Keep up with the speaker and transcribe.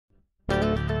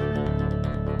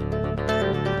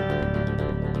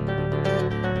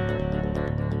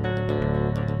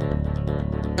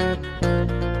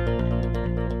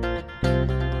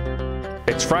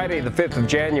It's Friday, the 5th of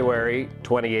January,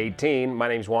 2018. My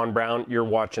name's Juan Brown. You're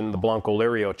watching the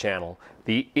Blancolirio channel.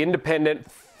 The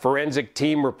independent forensic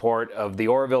team report of the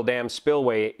Oroville Dam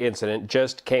spillway incident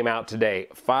just came out today.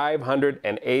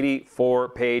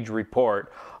 584-page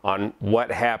report on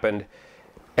what happened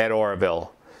at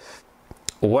Oroville.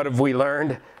 What have we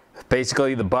learned?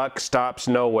 Basically, the buck stops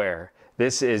nowhere.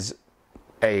 This is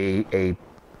an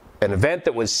event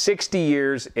that was 60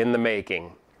 years in the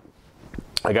making.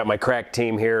 I got my crack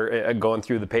team here going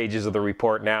through the pages of the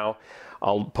report now.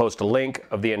 I'll post a link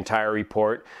of the entire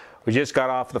report. We just got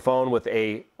off the phone with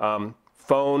a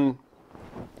phone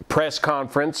press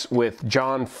conference with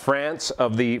John France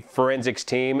of the forensics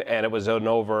team, and it was an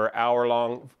over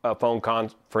hour-long phone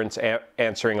conference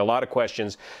answering a lot of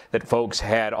questions that folks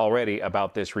had already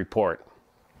about this report.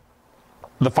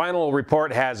 The final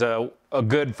report has a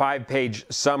good 5-page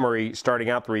summary starting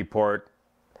out the report,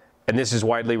 and this is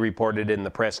widely reported in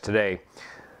the press today.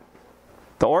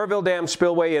 The Oroville Dam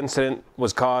spillway incident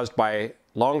was caused by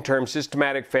long-term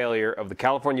systematic failure of the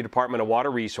California Department of Water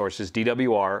Resources,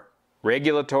 DWR,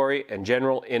 regulatory and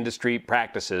general industry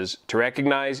practices to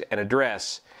recognize and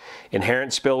address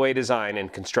inherent spillway design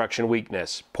and construction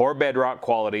weakness, poor bedrock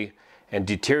quality, and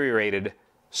deteriorated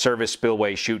service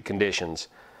spillway chute conditions.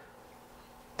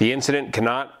 The incident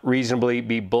cannot reasonably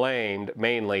be blamed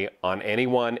mainly on any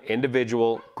one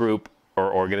individual, group,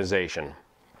 or organization.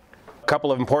 A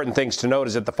couple of important things to note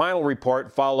is that the final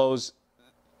report follows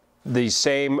the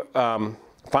same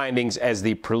findings as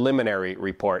the preliminary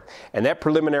report. And that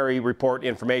preliminary report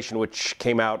information, which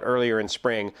came out earlier in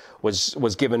spring,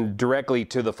 was given directly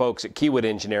to the folks at Keywood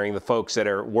Engineering, the folks that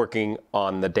are working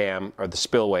on the dam or the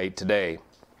spillway today.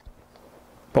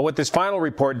 But what this final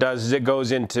report does is it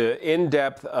goes into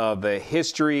in-depth of the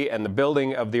history and the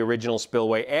building of the original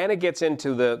spillway, and it gets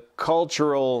into the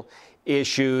cultural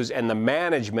issues and the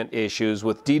management issues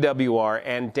with DWR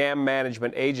and dam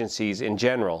management agencies in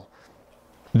general.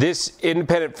 This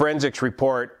independent forensics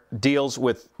report deals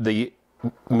with the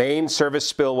main service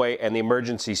spillway and the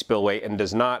emergency spillway and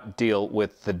does not deal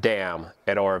with the dam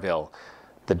at Oroville.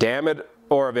 The dam at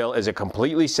Oroville is a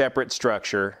completely separate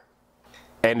structure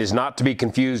and is not to be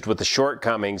confused with the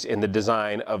shortcomings in the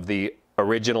design of the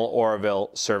original Oroville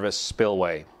service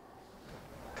spillway.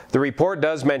 The report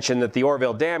does mention that the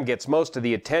Oroville Dam gets most of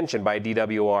the attention by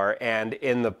DWR, and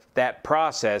in that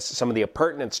process, some of the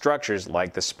appurtenant structures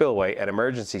like the spillway and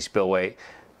emergency spillway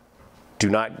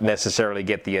do not necessarily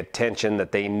get the attention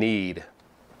that they need.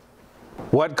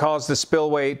 What caused the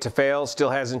spillway to fail still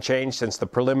hasn't changed since the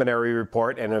preliminary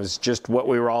report, and it was just what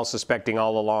we were all suspecting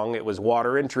all along. It was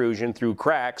water intrusion through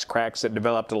cracks that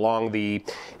developed along the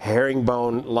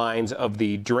herringbone lines of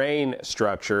the drain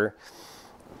structure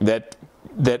that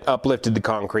uplifted the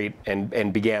concrete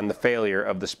and began the failure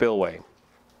of the spillway.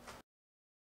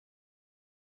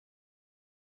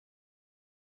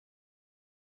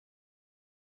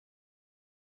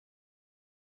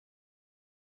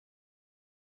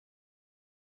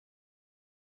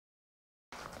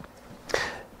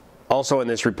 Also in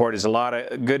this report is a lot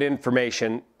of good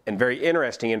information and very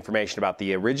interesting information about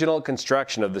the original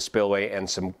construction of the spillway and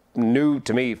some new,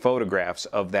 to me, photographs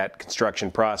of that construction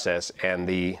process and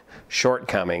the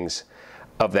shortcomings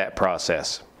of that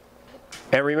process.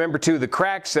 And remember too, the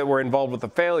cracks that were involved with the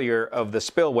failure of the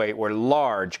spillway were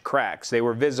large cracks. They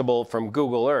were visible from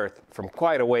Google Earth from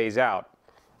quite a ways out.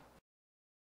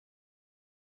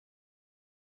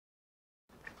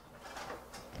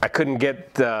 I couldn't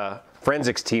get the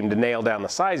forensics team to nail down the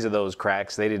size of those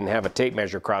cracks. They didn't have a tape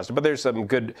measure across it, but there's some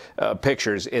good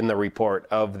pictures in the report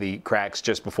of the cracks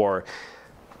just before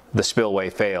the spillway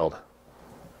failed.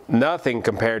 Nothing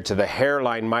compared to the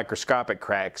hairline microscopic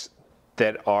cracks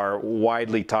that are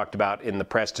widely talked about in the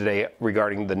press today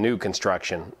regarding the new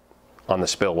construction on the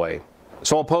spillway.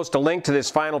 So I'll post a link to this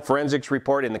final forensics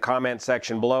report in the comment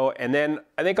section below, and then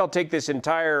I think I'll take this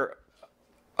entire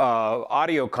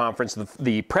audio conference,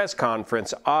 the press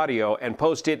conference audio, and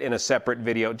post it in a separate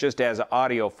video just as an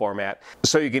audio format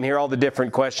so you can hear all the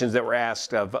different questions that were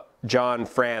asked of John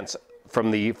France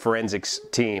from the forensics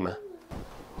team.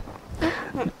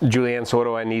 Julianne, so what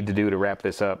do I need to do to wrap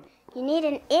this up? You need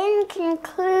an in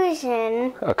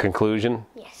conclusion. A conclusion?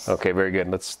 Yes. Okay, very good.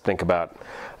 Let's think about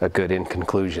a good in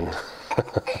conclusion.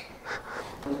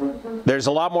 There's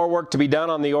a lot more work to be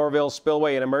done on the Oroville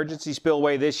spillway and emergency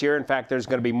spillway this year. In fact, there's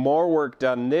going to be more work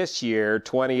done this year,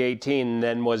 2018,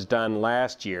 than was done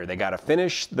last year. They got to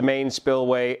finish the main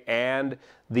spillway and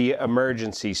the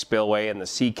emergency spillway and the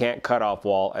secant cutoff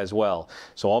wall as well.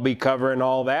 So I'll be covering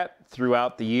all that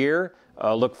throughout the year.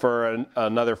 look for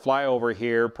another flyover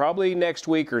here probably next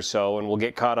week or so, and we'll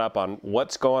get caught up on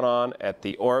what's going on at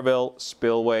the Oroville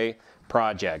Spillway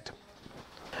project.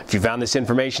 If you found this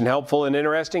information helpful and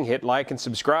interesting, hit like and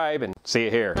subscribe, and see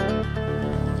you here.